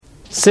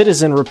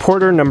Citizen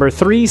Reporter number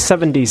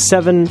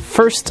 377,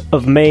 1st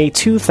of May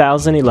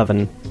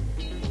 2011.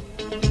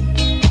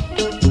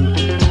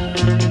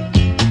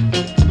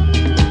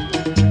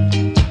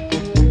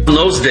 In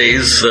those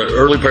days, the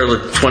early part of the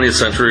 20th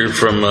century,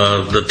 from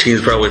the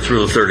teens probably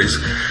through the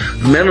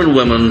 30s, men and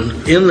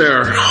women in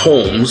their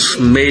homes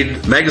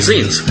made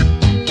magazines.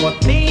 For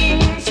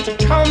things to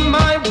come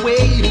my way.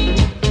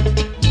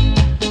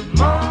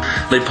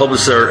 They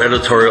published their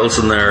editorials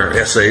and their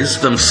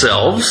essays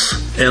themselves,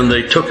 and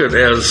they took it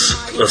as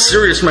a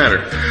serious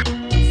matter.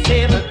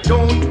 Said I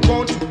don't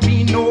want to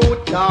be no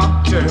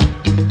doctor.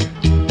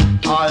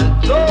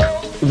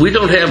 Although We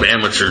don't have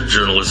amateur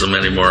journalism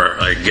anymore,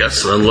 I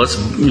guess, unless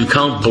you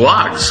count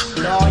blogs.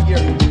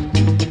 lawyer,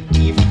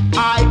 if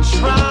I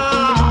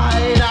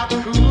tried, I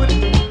could.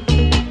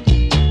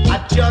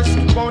 I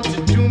just want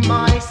to do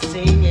my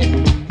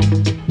singing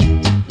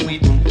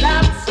with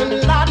lots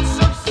and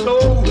lots of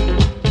soul.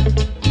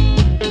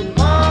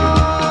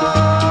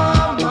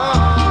 Mama,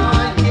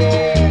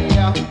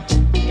 yeah,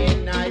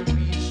 can I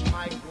reach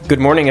my goal? Good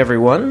morning,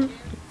 everyone.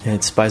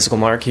 It's Bicycle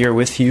Mark here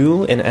with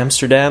you in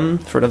Amsterdam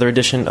for another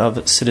edition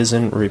of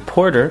Citizen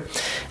Reporter.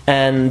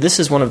 And this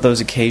is one of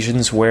those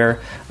occasions where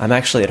I'm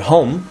actually at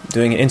home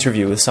doing an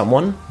interview with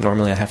someone.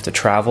 Normally I have to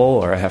travel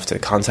or I have to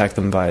contact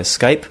them via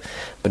Skype.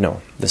 But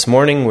no, this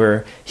morning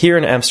we're here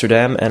in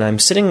Amsterdam and I'm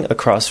sitting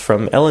across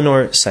from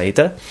Eleanor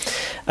Saita,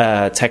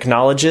 a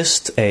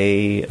technologist,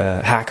 a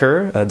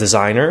hacker, a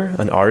designer,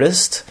 an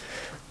artist,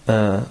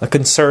 a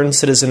concerned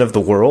citizen of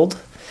the world.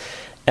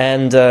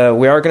 And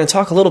we are going to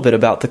talk a little bit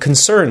about the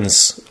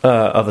concerns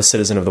of a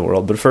citizen of the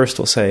world. But first,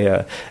 we'll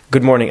say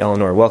good morning,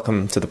 Eleanor.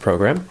 Welcome to the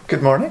program.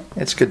 Good morning.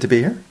 It's good to be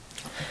here.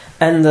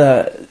 And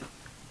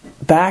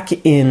back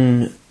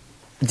in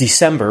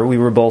December, we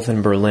were both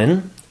in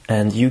Berlin,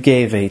 and you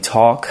gave a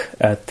talk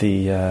at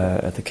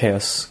the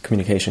Chaos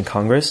Communication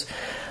Congress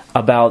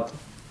about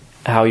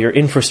how your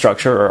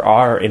infrastructure, or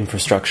our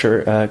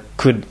infrastructure,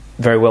 could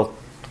very well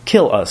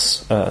kill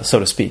us, so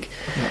to speak.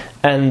 Yeah.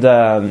 And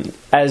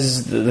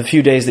as the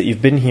few days that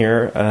you've been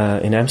here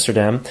in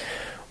Amsterdam,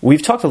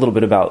 we've talked a little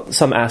bit about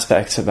some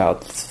aspects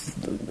about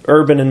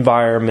urban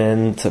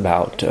environment,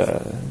 about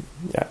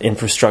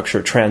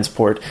infrastructure,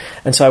 transport.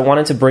 And so I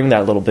wanted to bring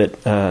that a little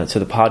bit to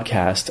the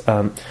podcast.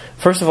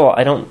 First of all,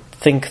 I don't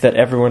think that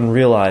everyone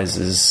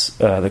realizes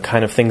the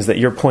kind of things that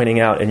you're pointing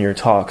out in your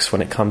talks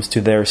when it comes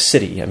to their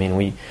city. I mean,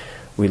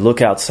 we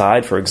look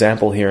outside, for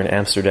example, here in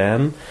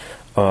Amsterdam,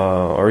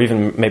 or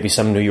even maybe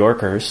some New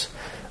Yorkers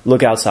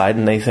look outside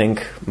and they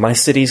think, my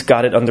city's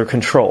got it under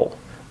control.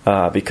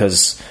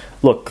 Because,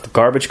 look, the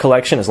garbage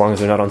collection, as long as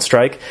they're not on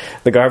strike,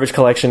 the garbage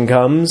collection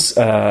comes,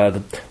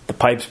 the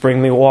pipes bring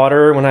me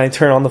water when I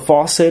turn on the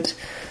faucet.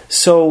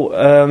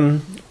 So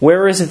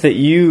where is it that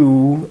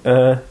you,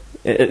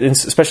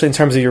 especially in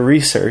terms of your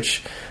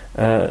research,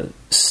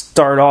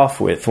 start off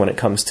with when it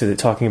comes to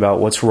talking about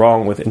what's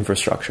wrong with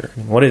infrastructure?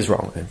 What is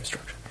wrong with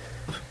infrastructure?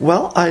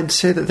 Well, I'd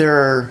say that there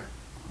are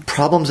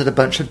problems at a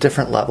bunch of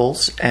different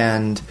levels,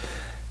 and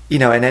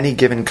in any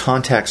given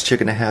context you're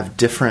going to have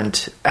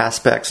different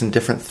aspects and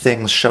different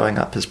things showing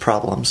up as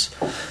problems.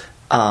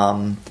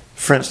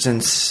 For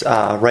instance,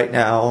 right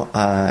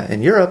now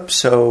in Europe,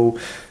 so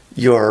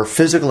your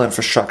physical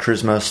infrastructure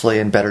is mostly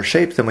in better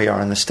shape than we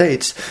are in the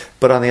States,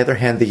 but on the other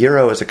hand, the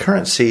euro as a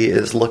currency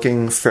is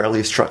looking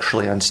fairly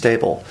structurally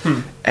unstable.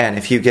 And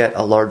if you get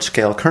a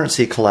large-scale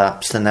currency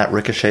collapse, then that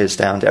ricochets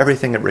down to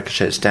everything. It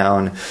ricochets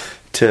down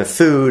to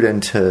food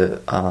and to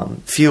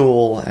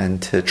fuel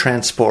and to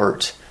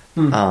transport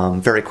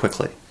very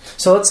quickly.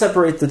 So let's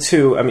separate the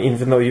two. I mean,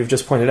 even though you've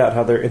just pointed out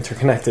how they're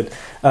interconnected.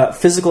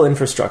 Physical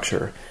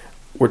infrastructure.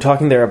 We're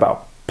talking there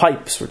about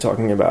pipes. We're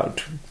talking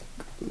about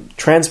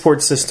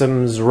transport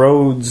systems,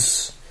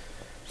 roads.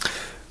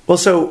 Well,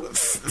 so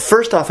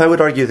first off, I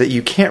would argue that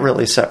you can't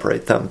really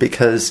separate them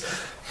because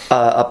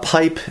a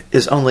pipe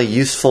is only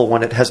useful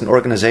when it has an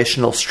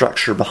organizational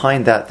structure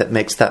behind that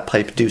makes that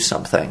pipe do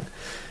something.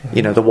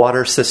 The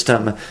water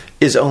system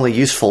is only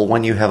useful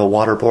when you have a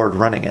water board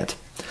running it.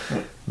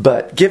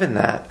 But given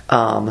that,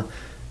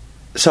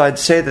 so I'd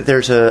say that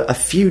there's a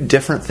few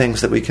different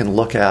things that we can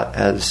look at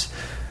as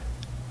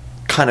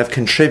kind of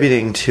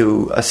contributing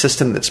to a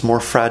system that's more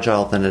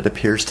fragile than it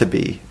appears to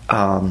be.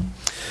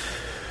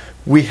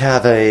 We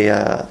have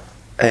an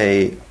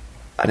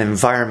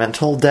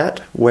environmental debt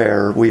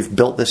where we've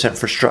built this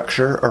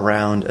infrastructure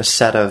around a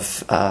set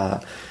of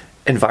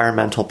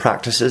environmental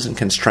practices and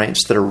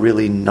constraints that are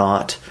really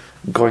not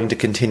going to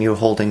continue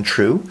holding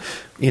true.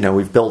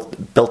 We've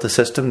built a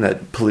system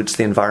that pollutes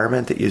the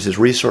environment, that uses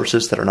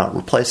resources that are not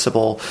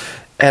replaceable,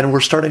 and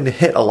we're starting to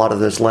hit a lot of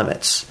those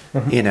limits.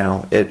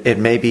 It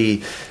may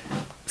be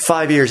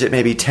 5 years, it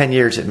may be 10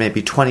 years, it may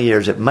be 20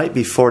 years, it might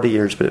be 40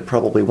 years, but it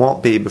probably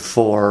won't be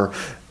before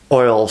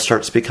oil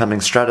starts becoming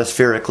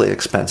stratospherically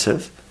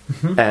expensive.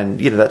 And,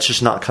 that's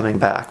just not coming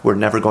back. We're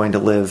never going to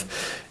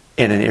live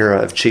in an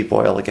era of cheap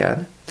oil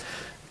again.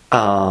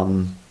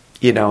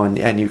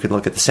 And you can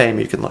look at the same.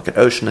 You can look at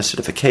ocean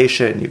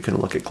acidification. You can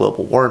look at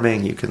global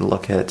warming. You can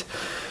look at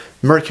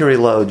mercury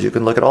loads. You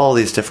can look at all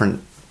these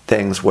different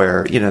things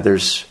where,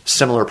 there's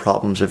similar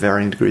problems of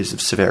varying degrees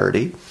of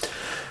severity.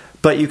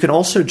 But you can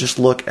also just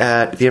look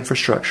at the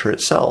infrastructure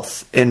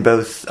itself. In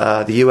both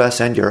the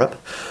US and Europe,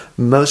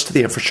 most of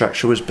the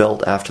infrastructure was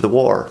built after the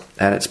war,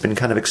 and it's been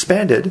kind of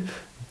expanded,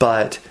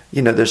 but,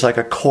 there's like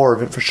a core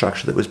of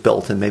infrastructure that was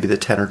built in maybe the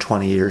 10 or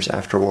 20 years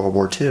after World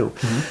War II.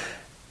 Mm-hmm.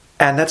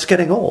 And that's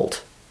getting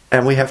old,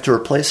 and we have to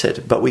replace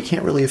it, but we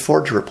can't really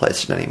afford to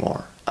replace it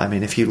anymore. I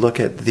mean, if you look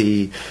at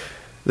the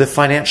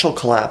financial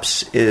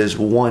collapse is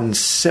one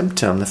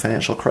symptom, the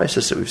financial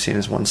crisis that we've seen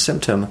is one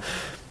symptom,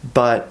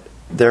 but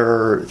there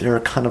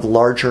are kind of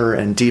larger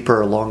and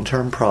deeper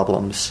long-term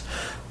problems.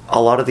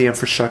 A lot of the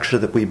infrastructure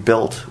that we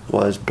built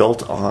was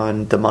built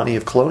on the money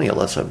of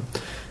colonialism.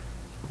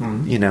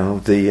 Mm-hmm.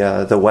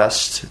 The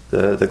West,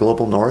 the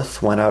global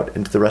North, went out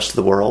into the rest of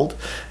the world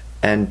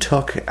and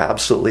took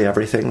absolutely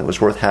everything that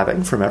was worth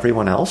having from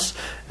everyone else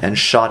and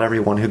shot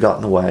everyone who got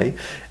in the way,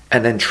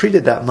 and then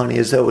treated that money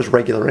as though it was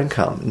regular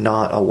income,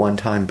 not a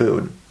one-time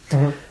boon.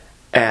 Mm-hmm.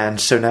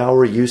 And so now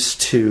we're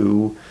used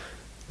to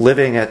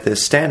living at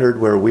this standard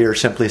where we are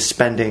simply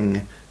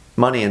spending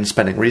money and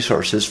spending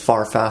resources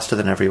far faster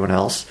than everyone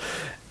else,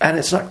 and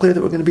it's not clear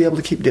that we're going to be able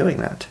to keep doing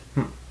that.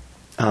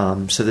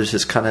 So there's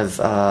this kind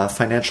of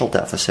financial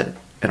deficit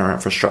in our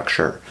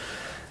infrastructure.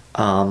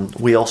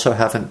 We also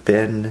haven't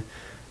been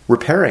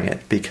repairing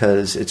it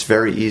because it's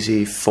very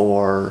easy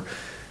for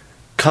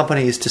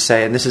companies to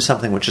say, and this is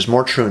something which is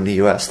more true in the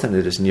US than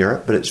it is in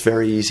Europe, but it's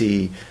very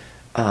easy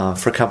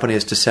for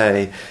companies to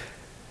say,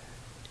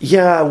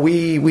 yeah,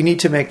 we need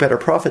to make better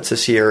profits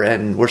this year,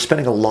 and we're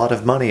spending a lot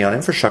of money on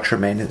infrastructure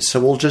maintenance, so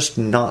we'll just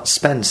not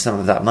spend some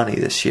of that money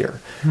this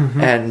year.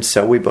 Mm-hmm. And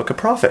so we book a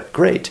profit.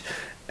 Great.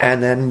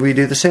 And then we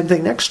do the same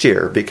thing next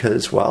year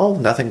because, well,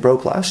 nothing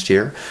broke last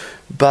year.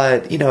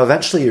 But,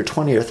 eventually you're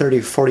 20 or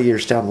 30, 40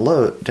 years down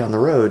the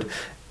road,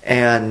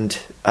 and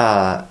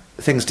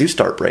things do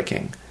start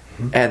breaking.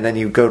 Mm-hmm. And then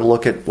you go to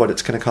look at what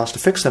it's going to cost to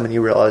fix them, and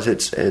you realize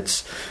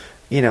it's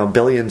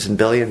billions and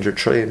billions or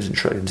trillions and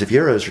trillions of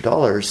euros or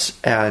dollars,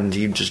 and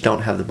you just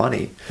don't have the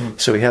money. Mm.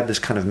 So we have this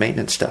kind of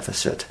maintenance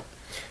deficit.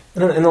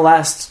 In the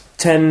last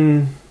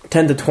 10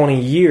 to 20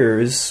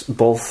 years,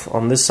 both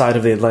on this side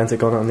of the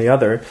Atlantic and on the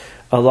other,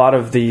 a lot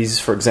of these,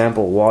 for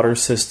example, water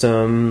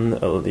system,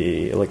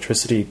 the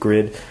electricity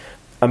grid,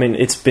 I mean,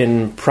 it's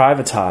been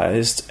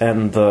privatized,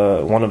 and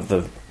one of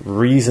the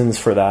reasons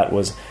for that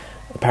was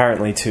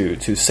apparently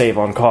to save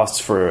on costs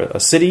for a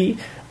city,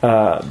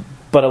 but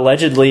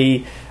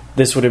allegedly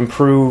this would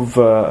improve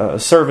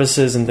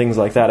services and things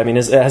like that. I mean,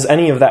 has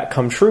any of that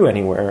come true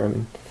anywhere?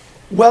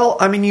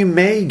 You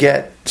may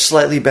get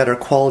slightly better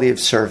quality of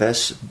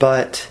service,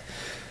 but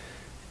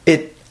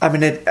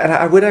and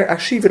I would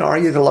actually even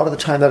argue that a lot of the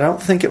time that I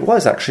don't think it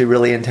was actually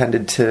really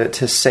intended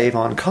to save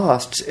on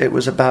costs. It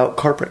was about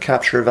corporate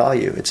capture of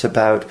value. It's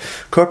about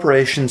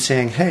corporations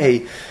saying,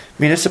 hey,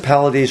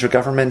 municipalities or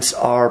governments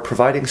are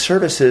providing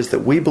services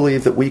that we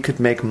believe that we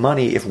could make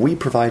money if we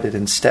provided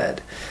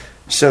instead.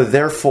 So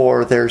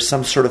therefore, there's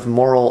some sort of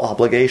moral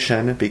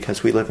obligation,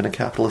 because we live in a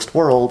capitalist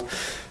world,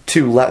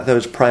 to let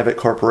those private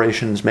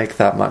corporations make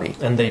that money.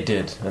 And they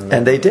did.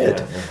 And they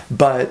did.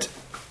 Yeah.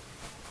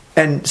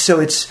 And so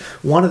it's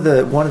one of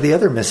the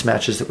other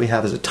mismatches that we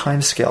have is a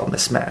timescale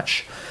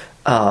mismatch.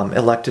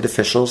 Elected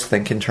officials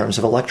think in terms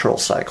of electoral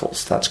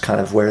cycles. That's kind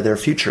of where their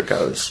future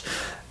goes.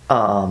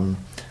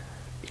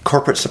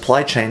 Corporate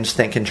supply chains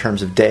think in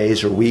terms of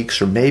days or weeks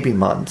or maybe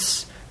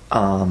months.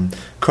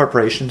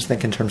 Corporations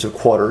think in terms of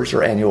quarters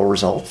or annual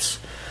results.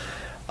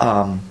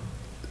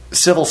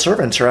 Civil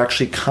servants are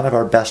actually kind of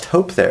our best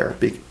hope there.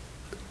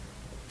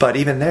 But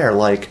even there,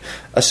 like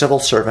a civil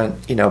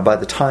servant, by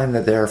the time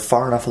that they're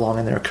far enough along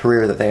in their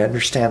career that they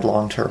understand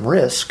long-term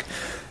risk,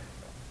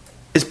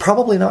 is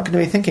probably not going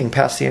to be thinking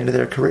past the end of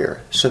their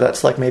career. So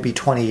that's like maybe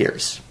 20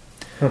 years.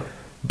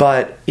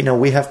 But,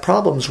 we have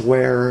problems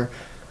where,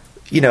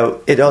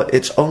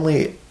 it's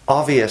only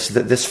obvious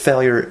that this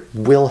failure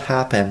will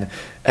happen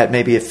at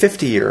maybe a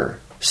 50-year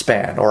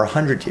span or a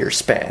 100-year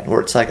span, where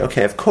it's like,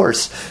 okay, of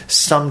course,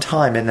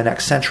 sometime in the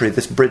next century,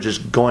 this bridge is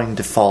going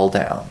to fall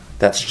down.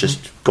 That's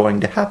just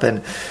going to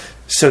happen.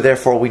 So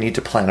therefore, we need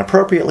to plan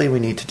appropriately. We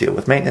need to deal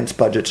with maintenance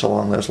budgets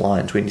along those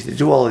lines. We need to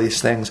do all of these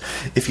things.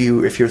 If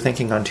you're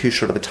thinking on too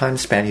short of a time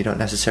span, you don't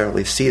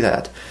necessarily see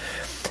that.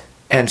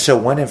 And so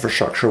when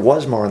infrastructure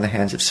was more in the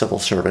hands of civil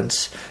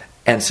servants,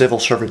 and civil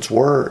servants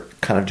were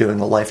kind of doing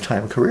the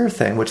lifetime career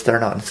thing, which they're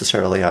not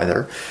necessarily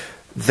either,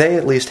 they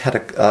at least had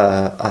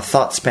a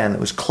thought span that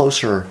was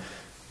closer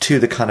to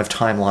the kind of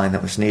timeline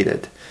that was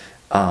needed.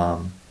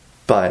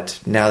 But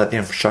now that the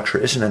infrastructure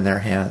isn't in their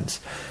hands,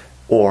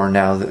 or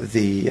now that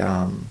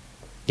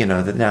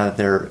now that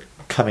they're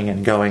coming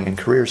and going in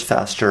careers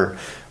faster,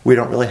 we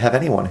don't really have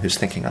anyone who's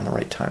thinking on the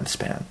right time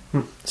span.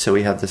 So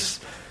we have this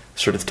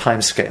sort of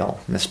time scale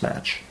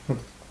mismatch.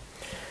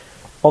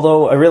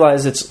 Although I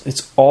realize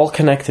it's all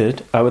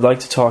connected, I would like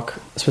to talk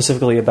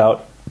specifically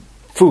about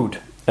food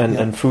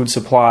and food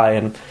supply.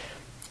 And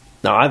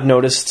now I've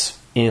noticed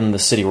in the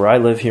city where I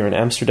live here in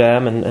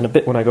Amsterdam, and a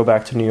bit when I go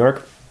back to New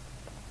York,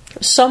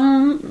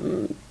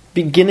 some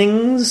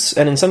beginnings,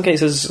 and in some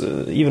cases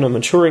even a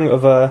maturing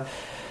of a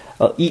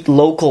eat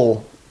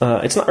local.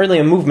 It's not really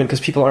a movement because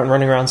people aren't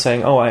running around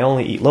saying, "Oh, I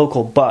only eat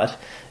local," but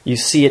you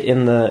see it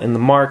in the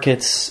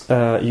markets.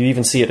 You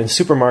even see it in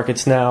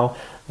supermarkets now.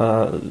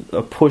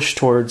 A push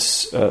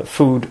towards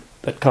food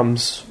that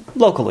comes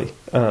locally.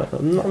 I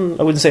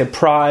wouldn't say a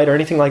pride or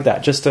anything like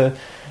that. Just a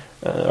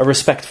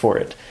respect for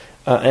it.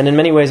 And in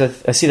many ways,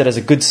 I see that as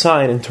a good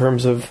sign in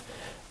terms of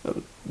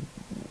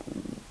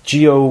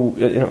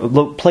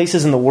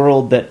places in the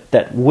world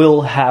that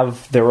will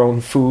have their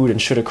own food,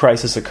 and should a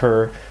crisis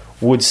occur,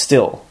 would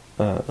still,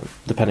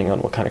 depending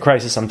on what kind of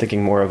crisis. I'm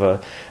thinking more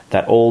of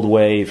that old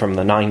way from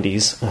the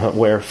 90s,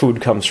 where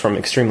food comes from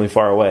extremely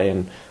far away,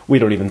 and we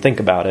don't even think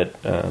about it.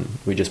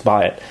 We just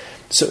buy it.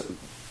 So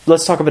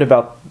let's talk a bit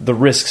about the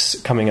risks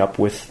coming up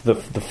with the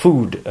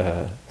food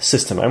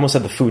system. I almost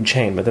said the food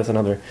chain, but that's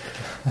another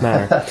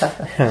matter.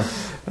 Yeah.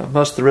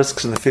 Most of the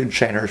risks in the food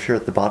chain are if you're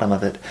at the bottom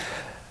of it.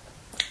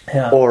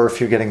 Yeah. Or if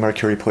you're getting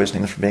mercury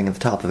poisoning from being at the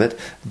top of it.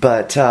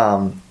 But,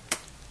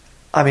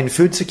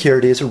 food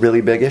security is a really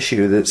big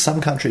issue that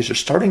some countries are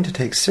starting to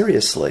take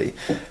seriously.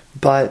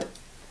 But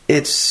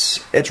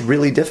it's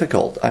really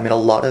difficult. A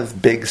lot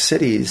of big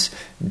cities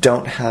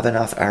don't have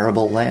enough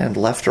arable land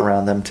left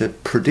around them to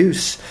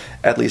produce,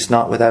 at least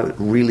not without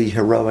really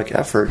heroic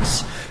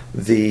efforts,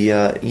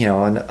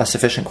 a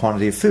sufficient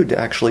quantity of food to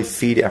actually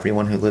feed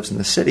everyone who lives in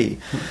the city.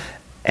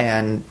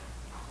 And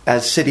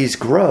as cities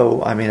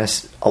grow,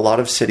 a lot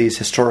of cities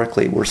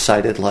historically were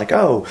cited like,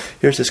 oh,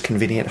 here's this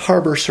convenient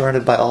harbor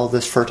surrounded by all of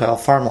this fertile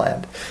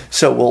farmland,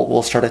 so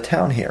we'll start a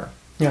town here.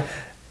 Yeah.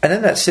 And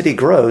then that city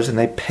grows and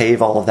they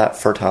pave all of that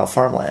fertile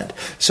farmland.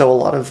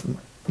 So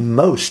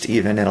most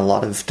in a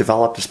lot of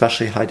developed,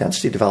 especially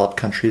high-density developed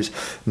countries,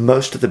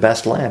 most of the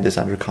best land is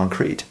under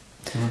concrete.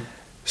 Mm-hmm.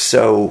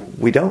 So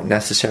we don't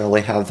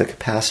necessarily have the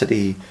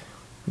capacity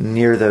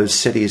near those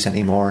cities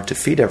anymore to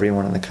feed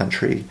everyone in the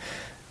country.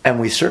 And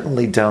we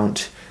certainly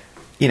don't,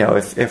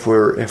 if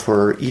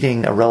we're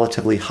eating a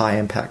relatively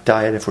high-impact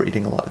diet, if we're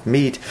eating a lot of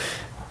meat,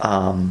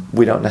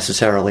 we don't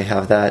necessarily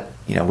have that.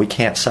 We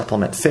can't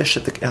supplement fish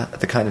at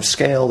the kind of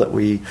scale that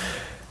we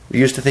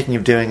used to thinking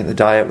of doing in the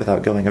diet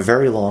without going a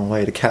very long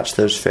way to catch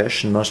those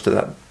fish, and most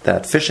of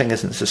that fishing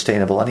isn't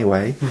sustainable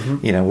anyway.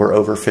 Mm-hmm. We're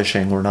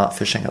overfishing, we're not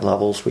fishing at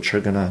levels which are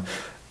going to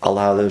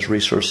allow those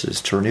resources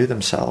to renew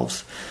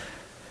themselves.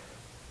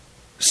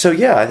 So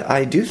yeah,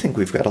 I do think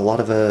we've got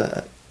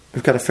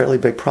a fairly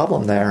big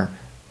problem there.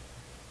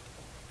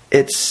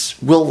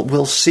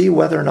 We'll see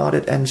whether or not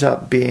it ends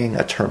up being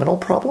a terminal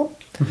problem.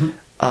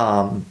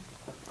 Mm-hmm.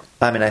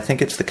 I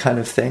think it's the kind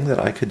of thing that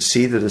I could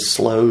see that a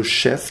slow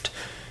shift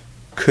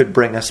could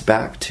bring us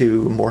back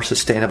to more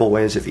sustainable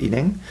ways of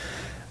eating,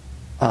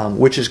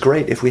 which is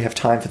great if we have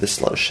time for the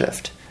slow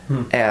shift.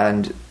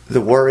 And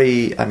the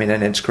worry, and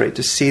it's great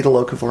to see the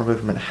locavore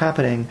movement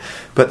happening,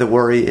 but the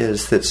worry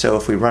is that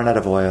if we run out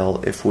of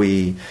oil, if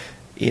we,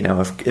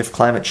 if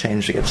climate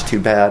change gets too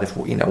bad, if,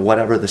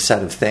 whatever the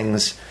set of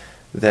things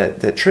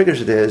that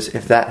triggers it is,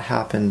 if that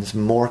happens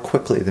more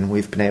quickly than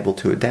we've been able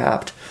to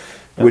adapt,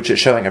 which is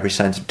showing every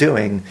signs of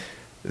doing,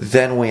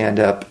 then we end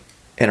up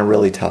in a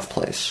really tough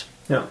place.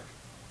 Yeah.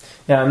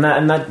 Yeah, and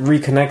that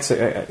reconnects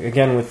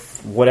again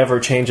with whatever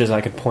changes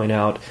I could point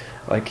out.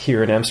 Like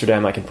here in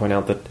Amsterdam, I can point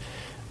out that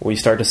we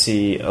start to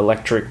see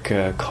electric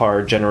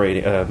car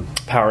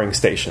powering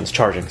stations,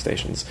 charging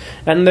stations,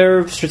 and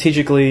they're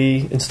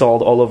strategically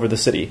installed all over the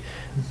city.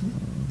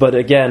 Mm-hmm. But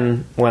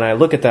again, when I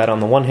look at that, on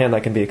the one hand,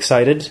 I can be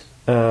excited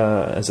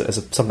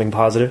as something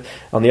positive.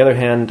 On the other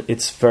hand,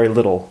 it's very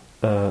little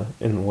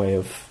in the way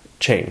of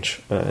change,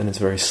 and it's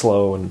very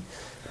slow. And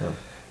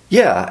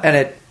yeah, and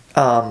it.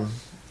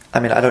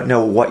 I don't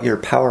know what your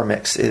power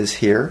mix is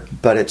here,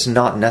 but it's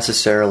not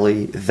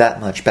necessarily that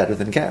much better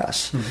than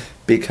gas. Mm-hmm.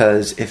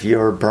 Because if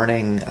you're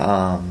burning,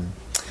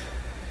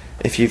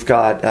 if you've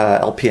got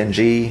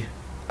LPG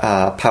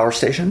power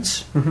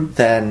stations, mm-hmm.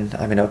 then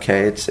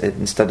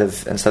instead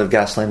of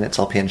gasoline, it's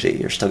LPG.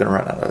 You're still going to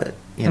run out of it,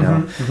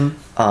 know.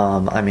 Mm-hmm.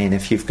 Mm-hmm.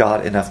 If you've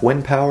got enough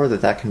wind power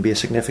that can be a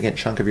significant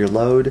chunk of your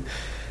load,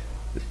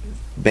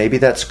 maybe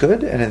that's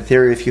good, and in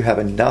theory, if you have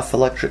enough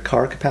electric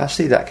car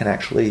capacity, that can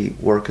actually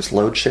work as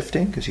load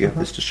shifting because you have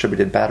this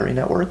distributed battery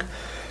network.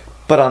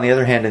 But on the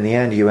other hand, in the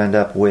end, you end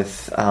up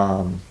with,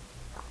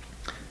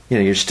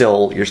 you're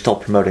still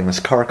promoting this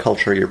car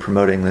culture. You're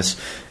promoting this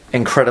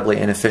incredibly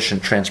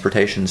inefficient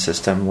transportation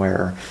system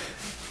where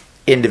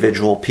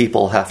individual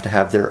people have to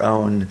have their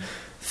own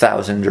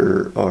 1,000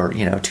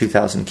 or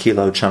 2,000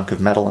 kilo chunk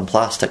of metal and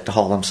plastic to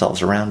haul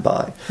themselves around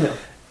by. Yeah.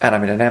 And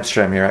in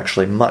Amsterdam, you're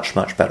actually much,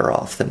 much better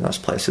off than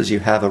most places. You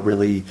have a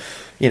really,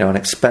 an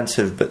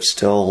expensive but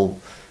still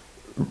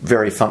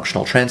very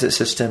functional transit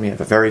system. You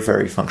have a very,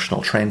 very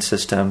functional train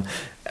system,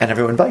 and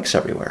everyone bikes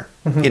everywhere.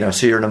 Mm-hmm.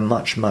 So you're in a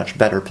much, much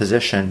better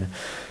position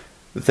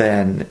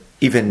than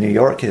even New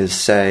York is,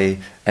 say,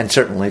 and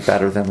certainly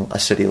better than a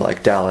city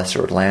like Dallas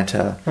or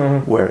Atlanta,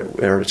 mm-hmm.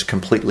 where it's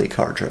completely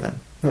car-driven.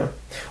 Yeah.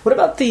 What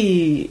about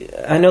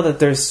I know that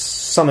there's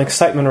some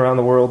excitement around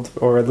the world,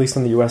 or at least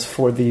in the U.S.,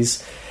 for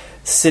these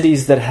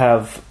cities that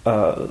have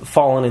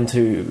fallen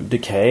into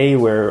decay,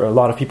 where a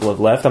lot of people have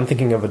left. I'm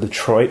thinking of a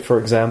Detroit, for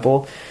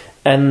example,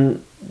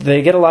 and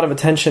they get a lot of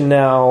attention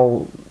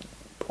now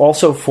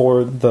also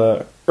for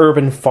the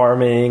urban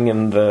farming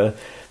and the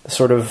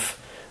sort of,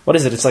 what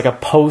is it? It's like a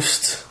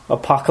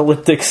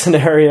post-apocalyptic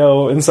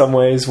scenario in some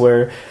ways,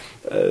 where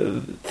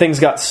things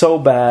got so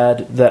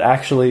bad that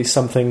actually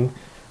something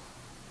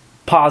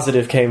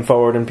positive came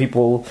forward and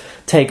people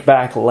take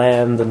back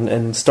land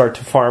and start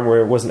to farm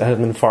where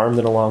hadn't been farmed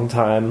in a long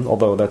time,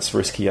 although that's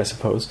risky, I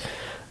suppose.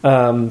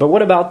 But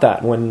what about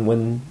that,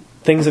 when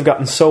things have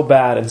gotten so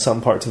bad in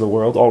some parts of the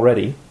world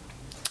already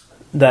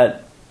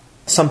that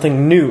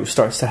something new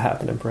starts to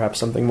happen, and perhaps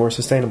something more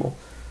sustainable?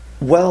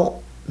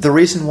 Well, the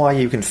reason why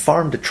you can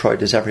farm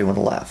Detroit is everyone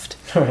left.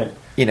 Right.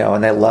 You know,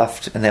 and they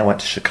left and they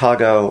went to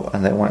Chicago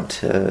and they went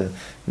to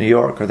New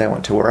York or they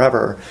went to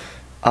wherever.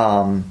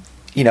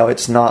 You know,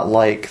 it's not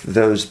like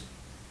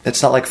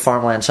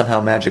farmland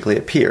somehow magically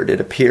appeared. It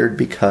appeared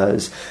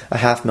because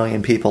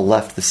 500,000 people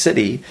left the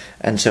city,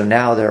 and so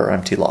now there are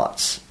empty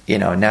lots. You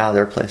know, now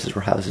there are places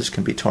where houses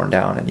can be torn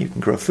down and you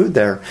can grow food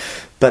there.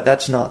 But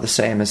that's not the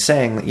same as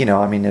saying, you know,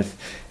 I mean,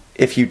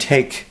 if you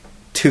take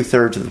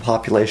 2/3 of the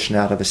population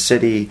out of a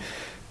city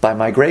by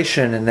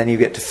migration and then you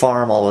get to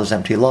farm all those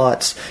empty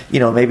lots, you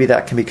know, maybe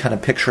that can be kind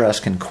of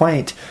picturesque and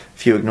quaint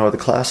if you ignore the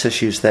class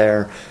issues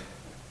there.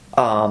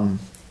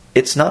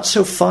 It's not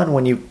so fun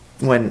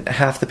when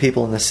half the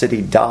people in the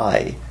city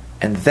die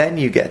and then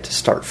you get to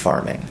start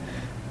farming.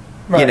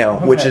 Right. You know,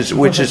 okay.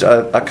 which is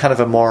a kind of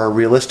a more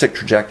realistic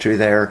trajectory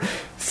there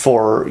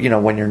for, you know,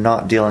 when you're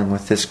not dealing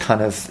with this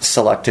kind of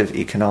selective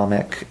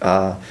economic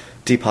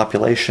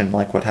depopulation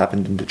like what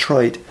happened in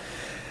Detroit.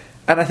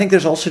 And I think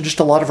there's also just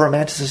a lot of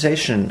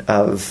romanticization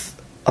of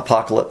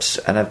apocalypse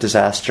and of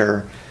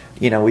disaster.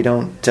 You know, we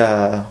don't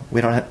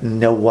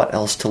know what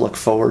else to look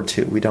forward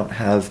to. We don't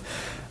have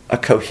a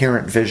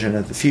coherent vision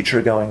of the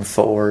future going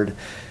forward.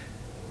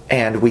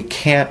 And we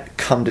can't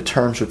come to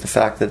terms with the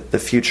fact that the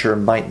future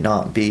might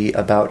not be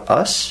about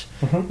us.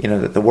 Mm-hmm. You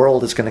know, that the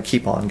world is going to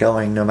keep on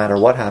going no matter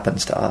what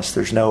happens to us.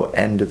 There's no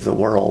end of the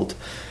world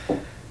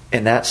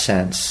in that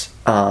sense.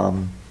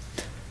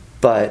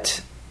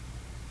 But,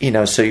 you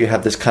know, so you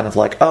have this kind of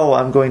like, oh,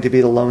 I'm going to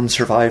be the lone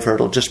survivor.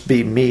 It'll just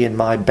be me and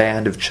my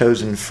band of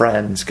chosen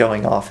friends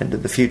going off into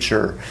the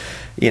future,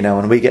 you know,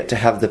 and we get to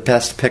have the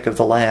best pick of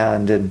the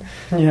land. And,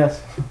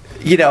 yes.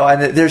 You know,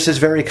 and there's this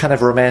very kind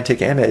of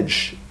romantic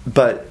image,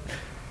 but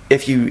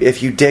if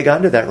you dig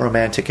under that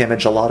romantic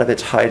image, a lot of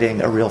it's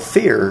hiding a real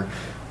fear.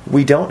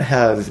 We don't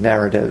have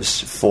narratives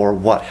for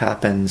what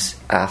happens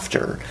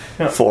after.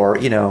 Yeah. For,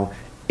 you know,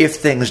 if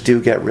things do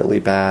get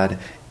really bad,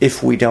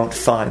 if we don't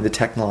find the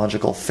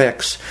technological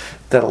fix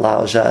that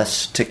allows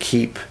us to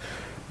keep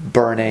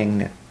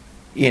burning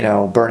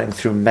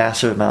through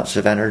massive amounts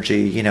of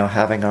energy, you know,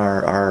 having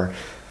our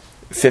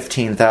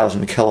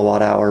 15,000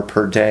 kilowatt hour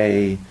per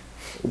day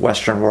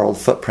Western world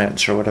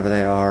footprints or whatever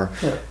they are.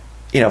 Yeah.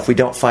 You know, if we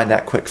don't find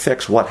that quick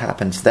fix, what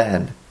happens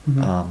then?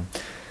 Mm-hmm.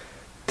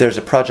 There's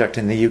a project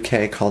in the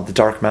UK called the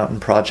Dark Mountain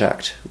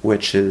Project,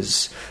 which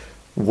is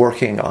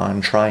working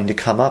on trying to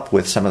come up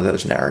with some of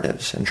those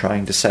narratives and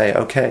trying to say,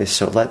 okay,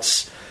 so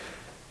let's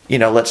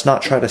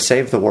not try to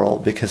save the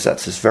world, because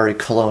that's this very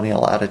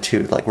colonial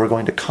attitude, like we're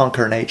going to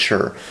conquer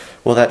nature.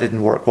 Well, that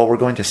didn't work. Well, we're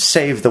going to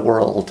save the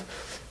world.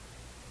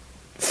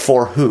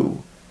 For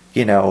who?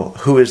 You know,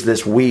 who is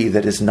this we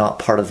that is not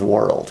part of the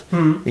world?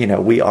 Mm-hmm. You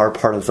know, we are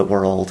part of the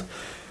world.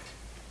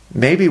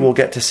 Maybe we'll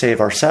get to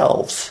save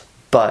ourselves,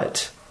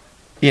 but,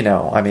 you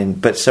know, I mean,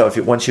 but so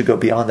once you go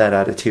beyond that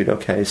attitude,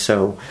 okay,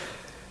 so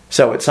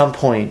at some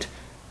point,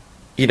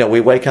 you know,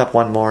 we wake up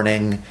one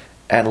morning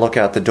and look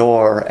out the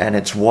door, and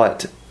it's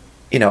what,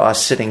 you know,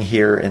 us sitting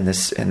here in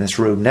this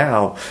room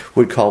now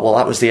would call, well,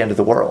 that was the end of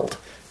the world.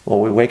 Well,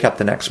 we wake up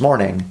the next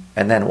morning,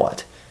 and then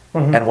what?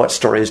 Mm-hmm. And what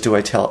stories do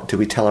we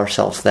tell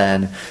ourselves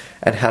then?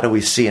 And how do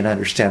we see and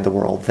understand the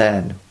world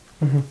then?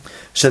 Mm-hmm.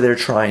 So they're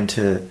trying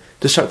to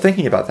start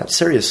thinking about that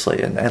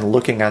seriously and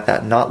looking at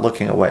that, not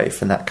looking away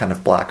from that kind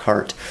of black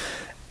heart,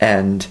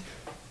 and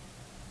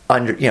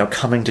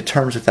coming to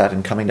terms with that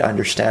and coming to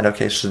understand,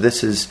 okay, so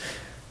this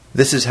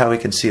is how we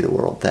can see the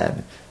world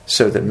then.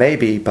 So that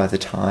maybe by the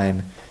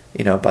time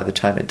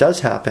it does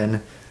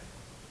happen,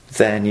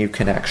 then you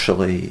can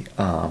actually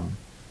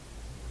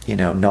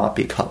not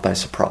be caught by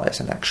surprise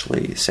and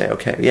actually say,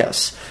 okay,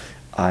 yes,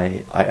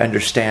 I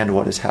understand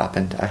what has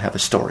happened. I have a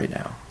story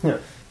now. Yeah.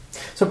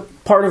 So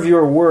part of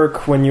your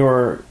work when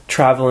you're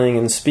traveling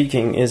and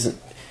speaking is,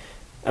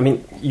 I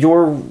mean,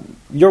 you're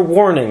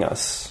warning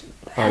us,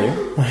 are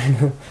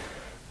you?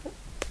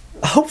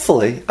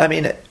 Hopefully. I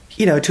mean,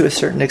 you know, to a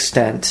certain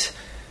extent,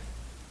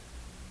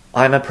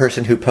 I'm a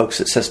person who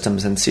pokes at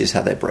systems and sees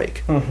how they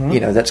break. Mm-hmm. You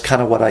know, that's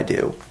kind of what I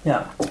do.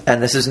 Yeah.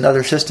 And this is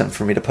another system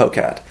for me to poke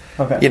at.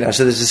 Okay. You know,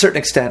 so there's a certain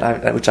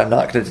extent, which I'm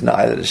not going to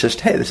deny, that it's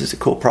just, hey, this is a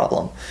cool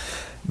problem.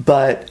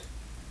 But,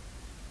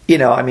 you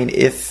know, I mean,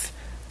 if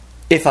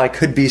I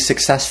could be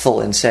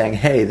successful in saying,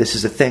 hey, this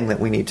is a thing that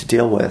we need to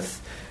deal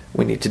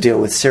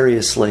with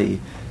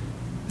seriously,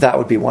 that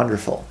would be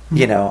wonderful,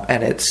 you know.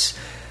 And it's,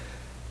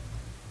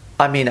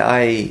 I mean,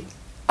 I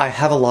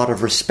have a lot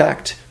of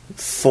respect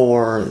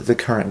for the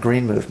current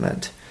green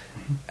movement,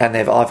 and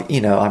they've,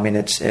 you know, I mean,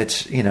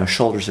 it's you know,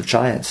 shoulders of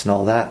giants and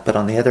all that. But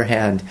on the other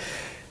hand,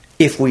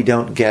 if we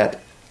don't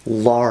get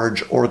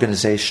large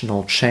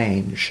organizational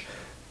change,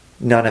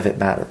 none of it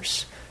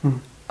matters.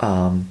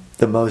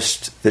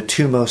 The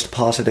two most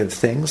positive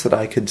things that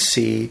I could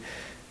see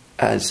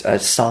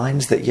as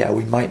signs that, yeah,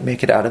 we might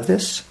make it out of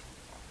this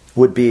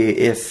would be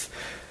if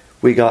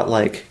we got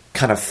like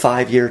kind of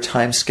 5-year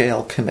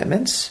timescale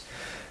commitments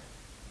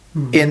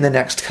in the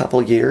next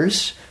couple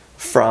years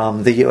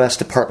from the U.S.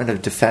 Department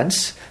of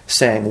Defense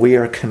saying we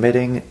are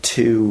committing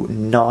to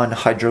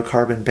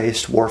non-hydrocarbon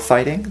based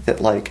warfighting, that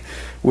like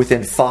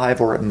within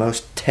 5 or at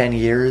most 10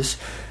 years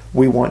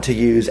we want to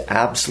use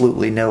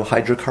absolutely no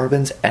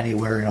hydrocarbons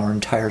anywhere in our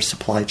entire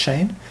supply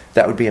chain.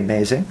 That would be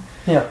amazing.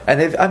 Yeah.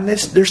 And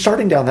they're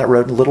starting down that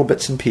road in little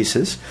bits and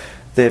pieces.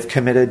 They've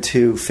committed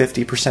to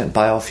 50%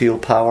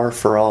 biofuel power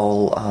for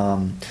all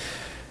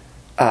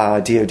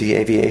DoD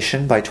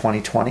aviation by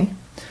 2020,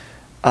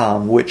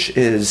 which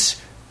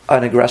is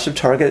an aggressive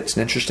target. It's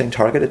an interesting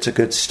target. It's a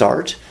good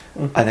start.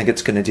 I think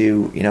it's going to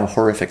do, you know,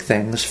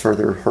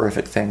 further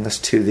horrific things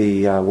to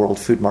the world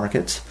food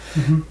markets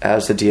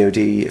as the DoD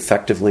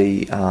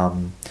effectively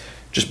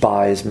just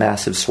buys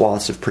massive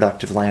swaths of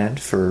productive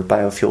land for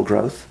biofuel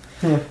growth.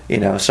 You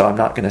know, so I'm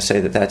not going to say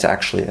that that's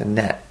actually a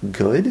net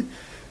good,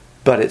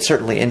 but it's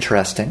certainly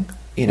interesting.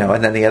 You know,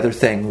 and then the other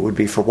thing would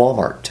be for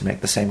Walmart to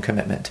make the same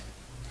commitment.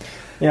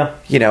 Yeah.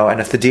 You know, and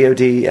if the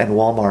DoD and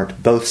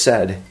Walmart both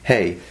said,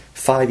 hey,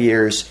 5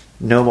 years,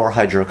 no more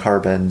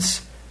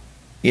hydrocarbons,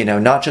 you know,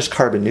 not just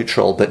carbon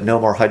neutral, but no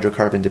more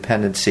hydrocarbon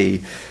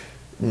dependency,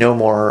 no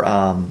more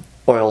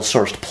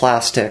oil-sourced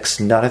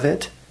plastics, none of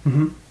it,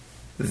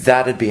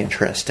 that'd be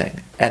interesting.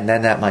 And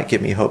then that might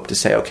give me hope to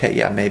say, okay,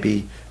 yeah,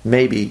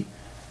 maybe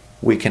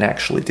we can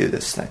actually do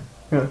this thing.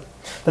 Yeah.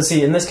 But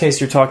see, in this case,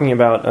 you're talking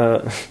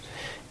about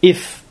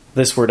if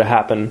this were to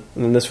happen,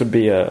 then this would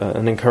be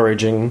an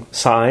encouraging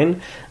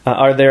sign.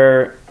 Are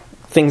there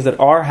things that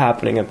are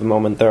happening at the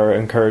moment that are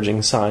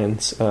encouraging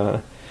signs?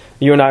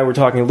 You and I were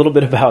talking a little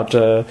bit about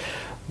the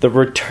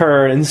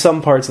return in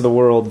some parts of the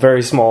world,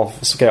 very small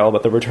scale,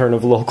 but the return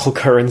of local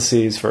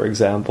currencies, for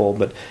example.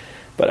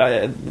 But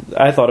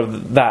I thought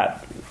of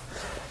that.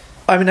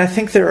 I mean, I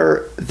think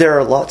there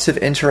are lots of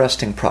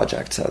interesting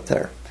projects out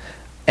there,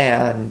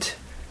 and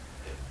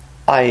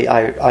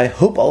I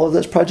hope all of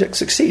those projects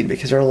succeed,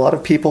 because there are a lot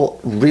of people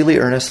really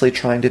earnestly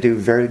trying to do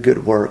very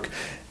good work,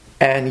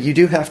 and you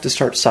do have to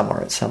start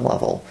somewhere at some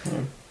level.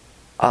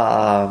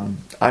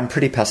 I'm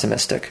pretty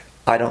pessimistic.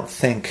 I don't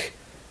think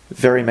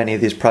very many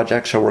of these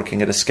projects are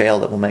working at a scale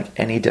that will make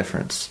any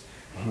difference.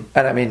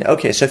 And I mean,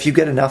 okay, so if you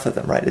get enough of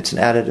them, right, it's an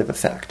additive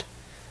effect,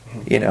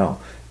 you know,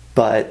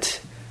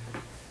 but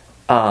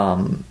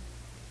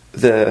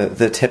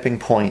the tipping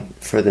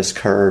point for this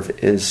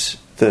curve is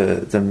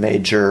the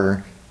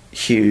major,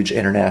 huge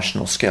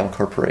international scale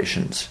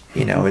corporations.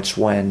 You know, it's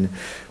when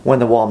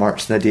the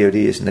Walmarts and the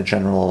DoDs and the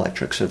General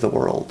Electrics of the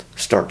world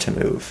start to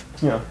move.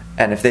 Yeah.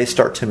 And if they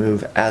start to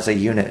move as a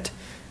unit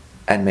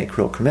and make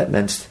real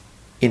commitments,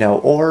 you know,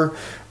 or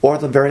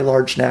the very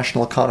large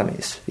national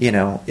economies, you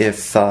know,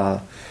 if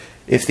the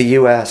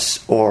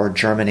US or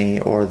Germany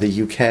or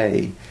the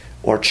UK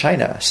or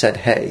China said,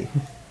 hey,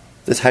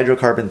 this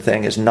hydrocarbon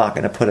thing is not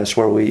going to put us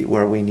where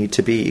we need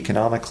to be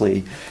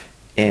economically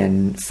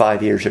in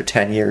 5 years or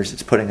 10 years,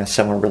 it's putting us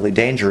somewhere really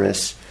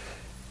dangerous,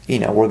 you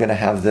know, we're going to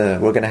have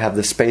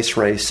the space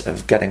race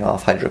of getting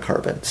off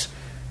hydrocarbons,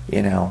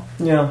 you know.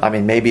 Yeah. I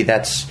mean, maybe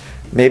that's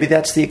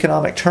the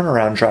economic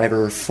turnaround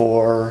driver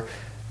for,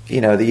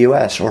 you know, the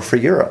US or for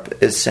Europe,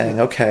 is saying,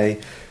 okay,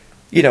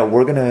 you know,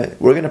 we're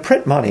going to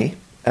print money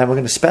and we're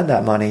going to spend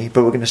that money,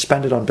 but we're going to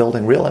spend it on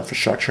building real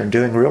infrastructure and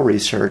doing real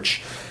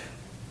research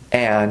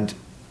and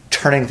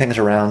turning things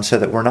around so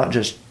that we're not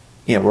just,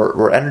 you know,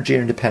 we're energy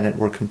independent,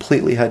 we're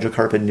completely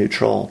hydrocarbon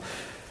neutral,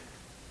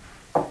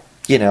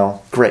 you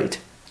know, great.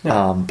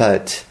 Yeah.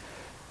 But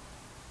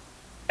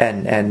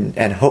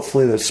and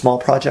hopefully the small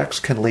projects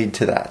can lead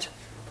to that.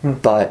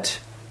 But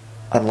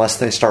unless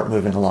they start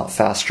moving a lot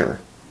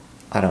faster,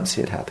 I don't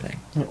see it happening.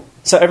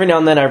 So every now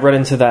and then I run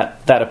into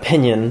that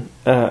opinion,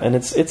 and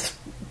it's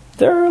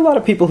there are a lot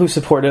of people who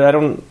support it. I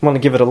don't want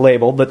to give it a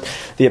label, but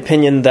the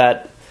opinion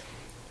that,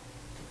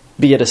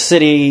 be it a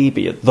city,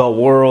 be it the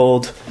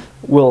world,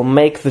 will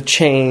make the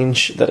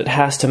change that it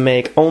has to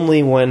make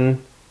only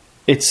when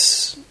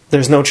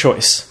there's no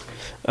choice.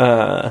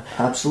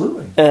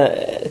 Absolutely.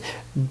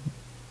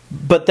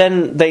 But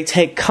then they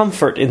take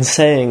comfort in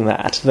saying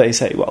that. They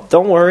say, well,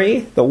 don't worry,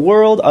 the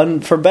world,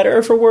 for better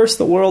or for worse,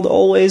 the world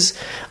always,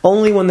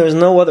 only when there's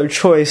no other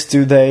choice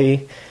do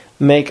they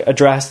make a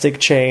drastic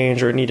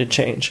change or need a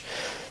change.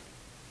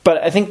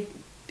 But I think,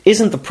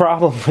 isn't the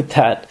problem with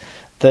that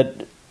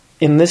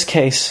in this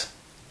case,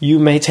 you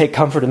may take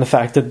comfort in the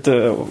fact that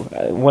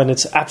when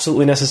it's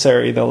absolutely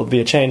necessary, there will be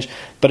a change,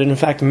 but it in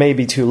fact may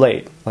be too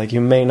late. Like we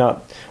may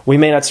not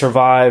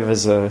survive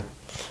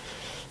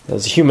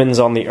as humans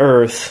on the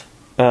earth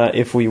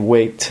if we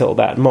wait till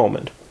that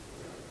moment?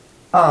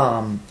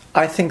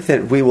 I think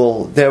that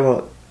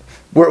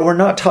we're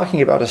not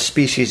talking about a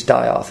species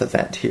die-off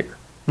event here.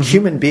 Mm-hmm.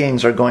 Human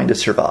beings are going to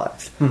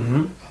survive.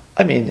 Mm-hmm.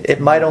 I mean, it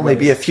might only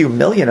be a few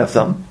million of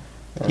them.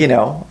 You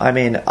know, I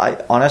mean,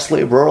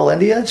 honestly, rural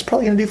India is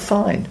probably going to do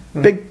fine.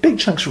 Mm-hmm. Big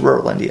chunks of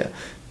rural India,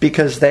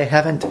 because they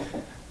haven't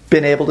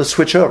been able to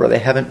switch over. They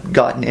haven't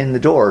gotten in the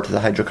door to the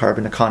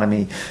hydrocarbon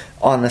economy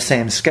on the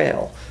same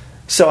scale.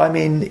 So, I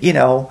mean, you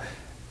know,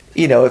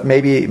 if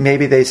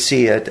maybe they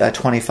see a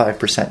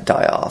 25%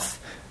 die-off,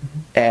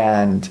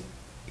 and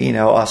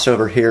us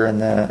over here in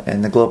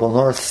the global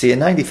north see a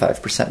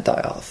 95%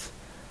 die-off.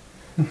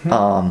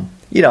 Mm-hmm.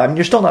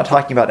 You're still not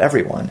talking about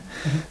everyone,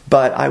 mm-hmm.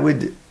 but I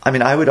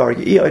would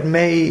argue, it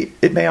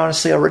may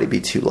honestly already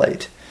be too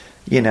late.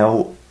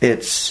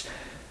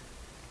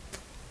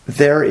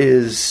 There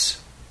is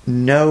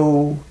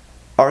no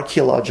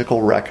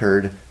archaeological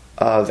record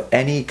of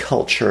any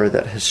culture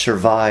that has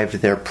survived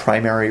their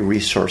primary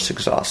resource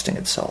exhausting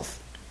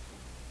itself.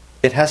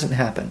 It hasn't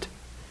happened.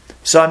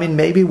 So,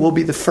 maybe we'll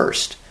be the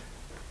first.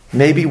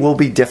 Maybe we'll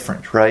be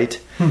different,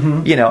 right?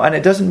 Mm-hmm. And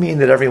it doesn't mean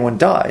that everyone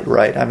died,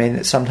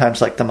 right?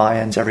 Sometimes, like the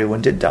Mayans,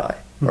 everyone did die.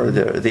 Mm-hmm. Or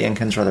the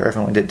Incans, rather,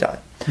 everyone did die.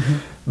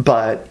 Mm-hmm.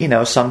 But,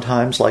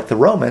 sometimes, like the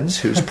Romans,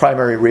 whose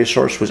primary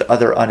resource was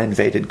other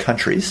uninvaded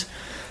countries,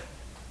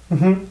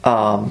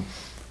 mm-hmm.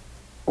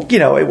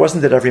 It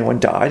wasn't that everyone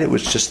died. It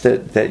was just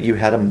that you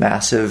had a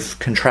massive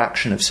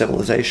contraction of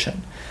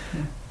civilization.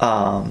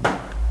 And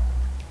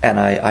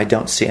I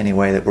don't see any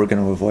way that we're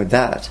going to avoid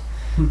that.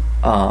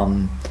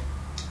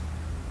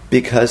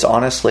 Because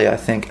honestly, I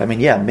think,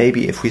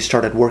 maybe if we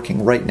started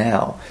working right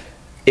now,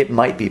 it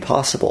might be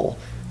possible.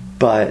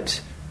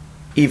 But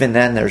even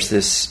then, there's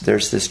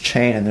this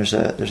chain, and there's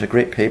a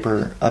great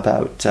paper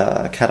about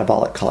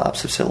catabolic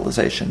collapse of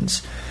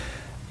civilizations,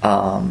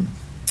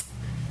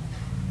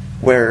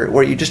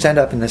 where you just end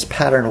up in this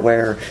pattern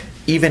where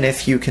even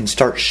if you can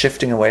start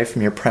shifting away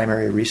from your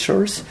primary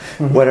resource,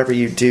 mm-hmm. whatever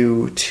you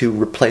do to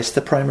replace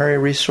the primary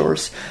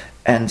resource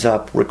ends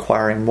up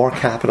requiring more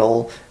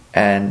capital.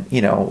 And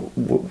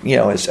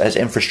as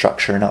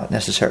infrastructure, not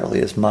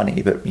necessarily as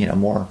money, but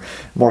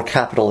more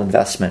capital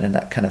investment and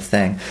that kind of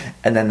thing.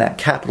 And then that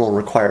capital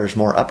requires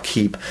more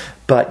upkeep,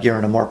 but you're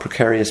in a more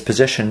precarious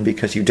position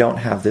because you don't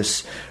have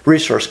this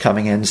resource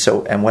coming in.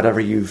 So, and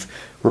whatever you've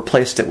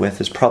replaced it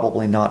with is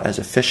probably not as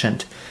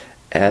efficient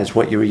as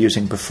what you were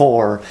using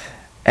before,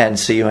 and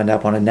so you end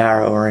up on a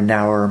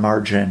narrower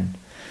margin.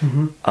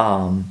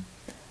 Mm-hmm.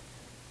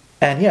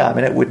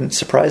 It wouldn't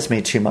surprise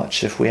me too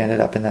much if we ended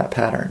up in that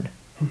pattern.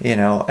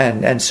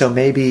 And so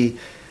maybe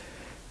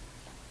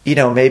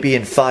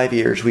in 5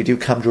 years we do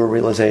come to a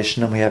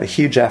realization and we have a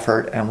huge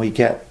effort and we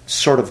get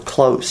sort of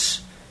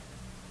close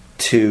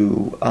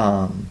to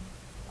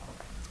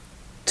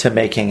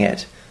making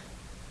it.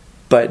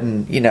 But,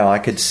 I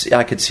could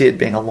see it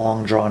being a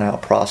long drawn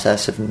out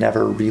process of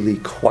never really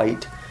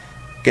quite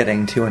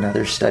getting to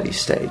another steady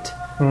state.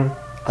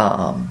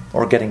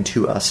 Or getting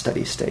to a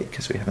steady state,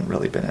 because we haven't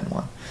really been in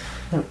one.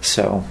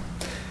 So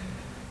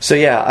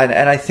yeah,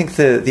 and I think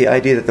the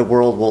idea that the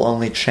world will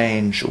only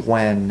change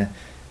when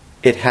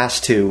it has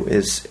to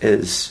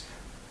is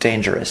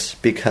dangerous,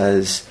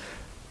 because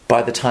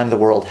by the time the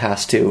world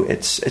has to,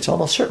 it's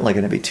almost certainly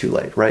going to be too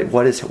late, right?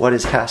 What is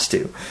has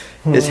to?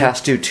 Mm-hmm. Is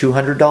has to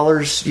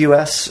 $200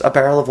 US a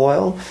barrel of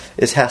oil?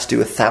 Is has to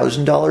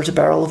 $1,000 a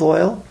barrel of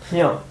oil?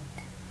 Yeah.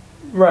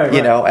 Right.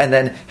 And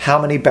then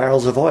how many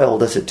barrels of oil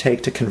does it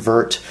take to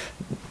convert,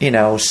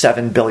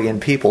 7 billion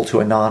people to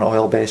a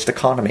non-oil-based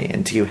economy?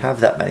 And do you have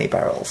that many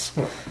barrels?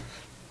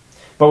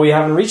 But we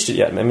haven't reached it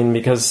yet.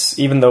 Because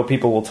even though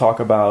people will talk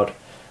about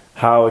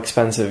how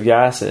expensive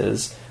gas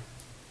is,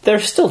 they're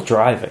still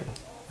driving.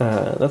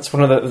 That's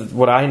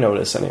what I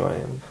notice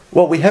anyway.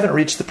 Well, we haven't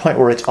reached the point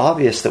where it's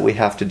obvious that we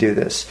have to do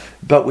this,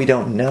 but we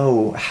don't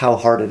know how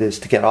hard it is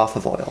to get off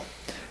of oil.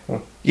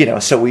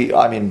 So we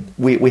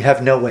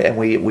have no way, and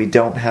we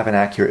don't have an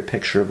accurate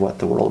picture of what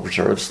the world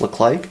reserves look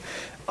like.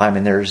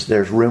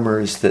 There's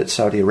rumors that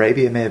Saudi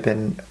Arabia may have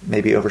been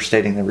maybe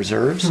overstating the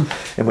reserves,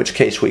 in which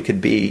case we could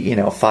be,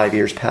 5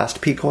 years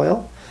past peak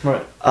oil.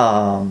 Right.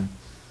 But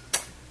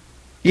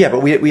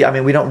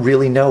we don't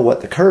really know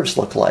what the curves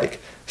look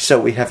like, so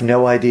we have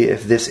no idea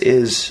if this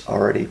is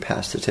already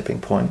past the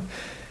tipping point.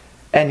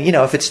 And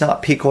if it's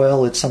not peak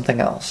oil, it's something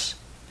else.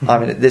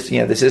 Mm-hmm.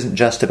 This isn't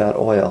just about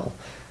oil.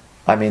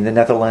 The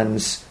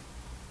Netherlands,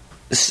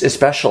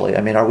 especially.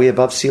 Are we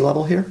above sea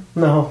level here?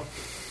 No.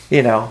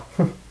 A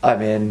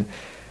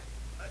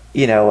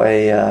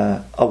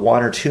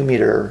 1 or 2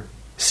 meter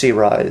sea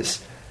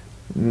rise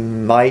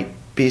might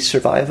be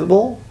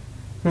survivable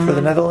for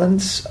the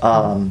Netherlands.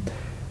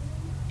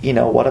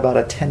 What about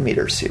a 10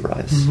 meter sea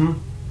rise? Mm-hmm.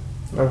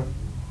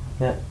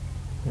 Yeah.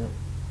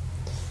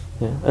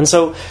 And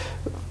so,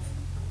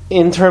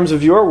 in terms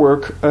of your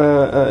work,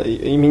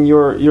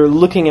 you're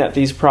looking at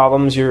these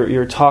problems.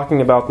 You're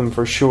talking about them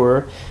for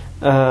sure.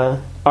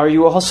 Are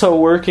you also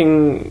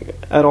working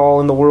at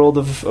all in the world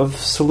of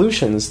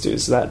solutions?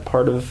 Does that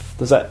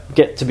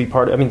get to be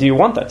part of? Do you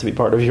want that to be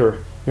part of your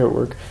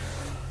work?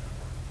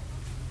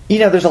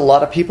 There's a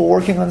lot of people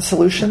working on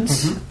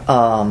solutions.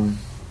 Mm-hmm.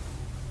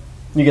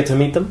 You get to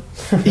meet them?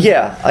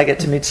 Yeah, I get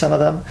to meet some of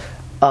them.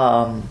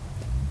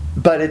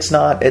 But it's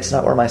not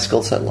where my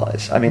skill set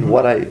lies. I mean,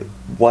 Mm-hmm.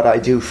 what I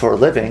do for a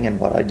living and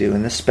what I do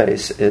in this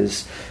space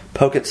is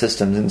poke at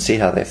systems and see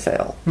how they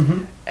fail.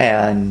 Mm-hmm.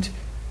 And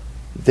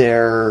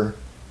they're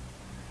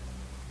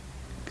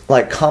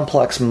like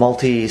complex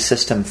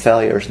multi-system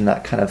failures and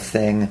that kind of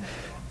thing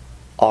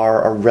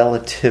are a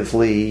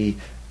relatively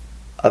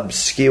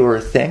obscure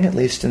thing, at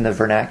least in the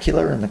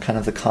vernacular and the kind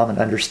of the common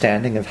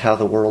understanding of how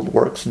the world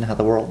works and how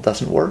the world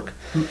doesn't work.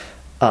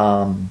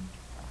 Mm-hmm.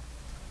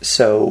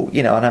 So,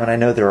 and I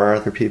know there are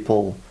other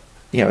people,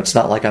 it's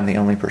not like I'm the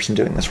only person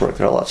doing this work.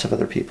 There are lots of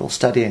other people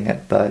studying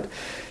it, but,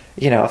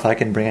 if I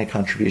can bring a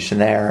contribution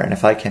there, and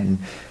if I can,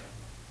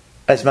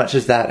 as much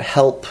as that,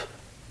 help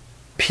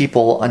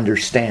people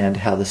understand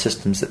how the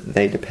systems that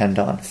they depend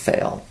on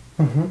fail,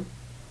 mm-hmm.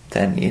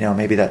 then,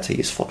 maybe that's a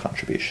useful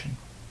contribution.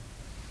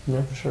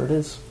 Yeah, for sure it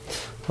is.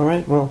 All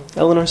right, well,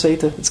 Eleanor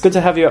Saita, it's good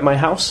to have you at my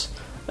house,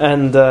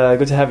 and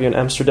good to have you in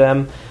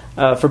Amsterdam.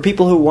 For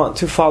people who want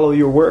to follow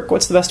your work,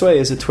 what's the best way?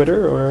 Is it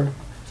Twitter or?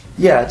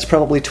 Yeah, it's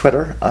probably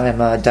Twitter. I'm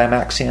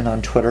Dymaxion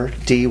on Twitter,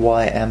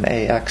 Dymaxion.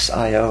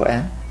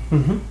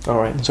 Mm-hmm. All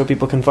right, so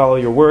people can follow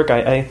your work.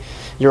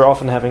 You're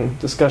often having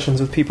discussions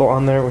with people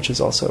on there, which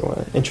is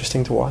also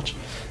interesting to watch.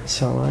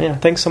 So, yeah,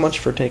 thanks so much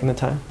for taking the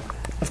time.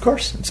 Of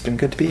course, it's been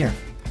good to be here.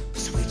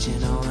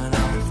 Switching on and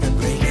off the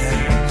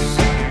breakers.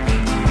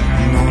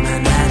 On a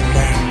night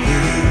like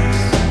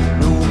this,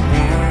 no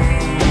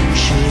one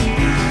should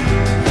be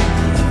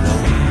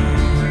alone.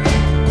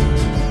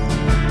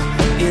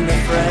 In the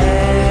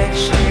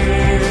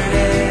fractured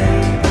air,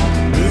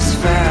 this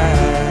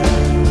fire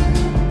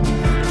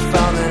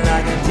falling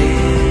like a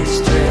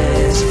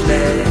distressed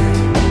flare.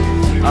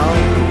 All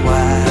the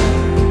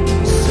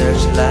while,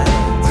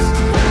 searchlights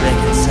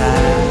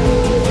reconcile,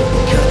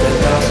 cut their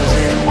losses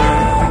in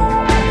one.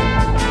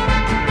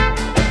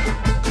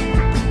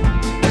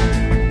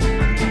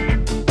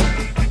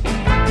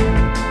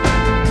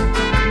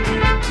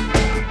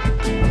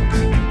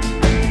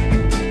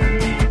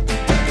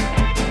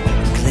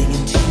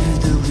 Clinging to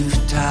the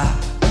rooftop,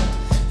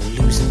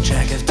 losing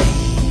track of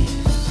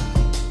days.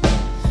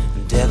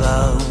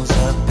 Devils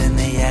up in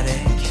the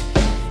attic,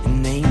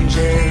 and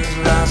angels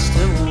lost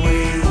away.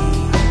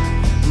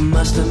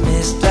 Must have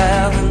missed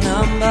out the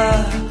number,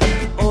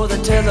 or the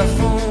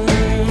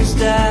telephone's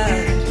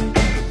died.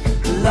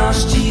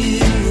 Lost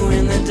you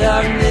in the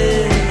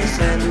darkness.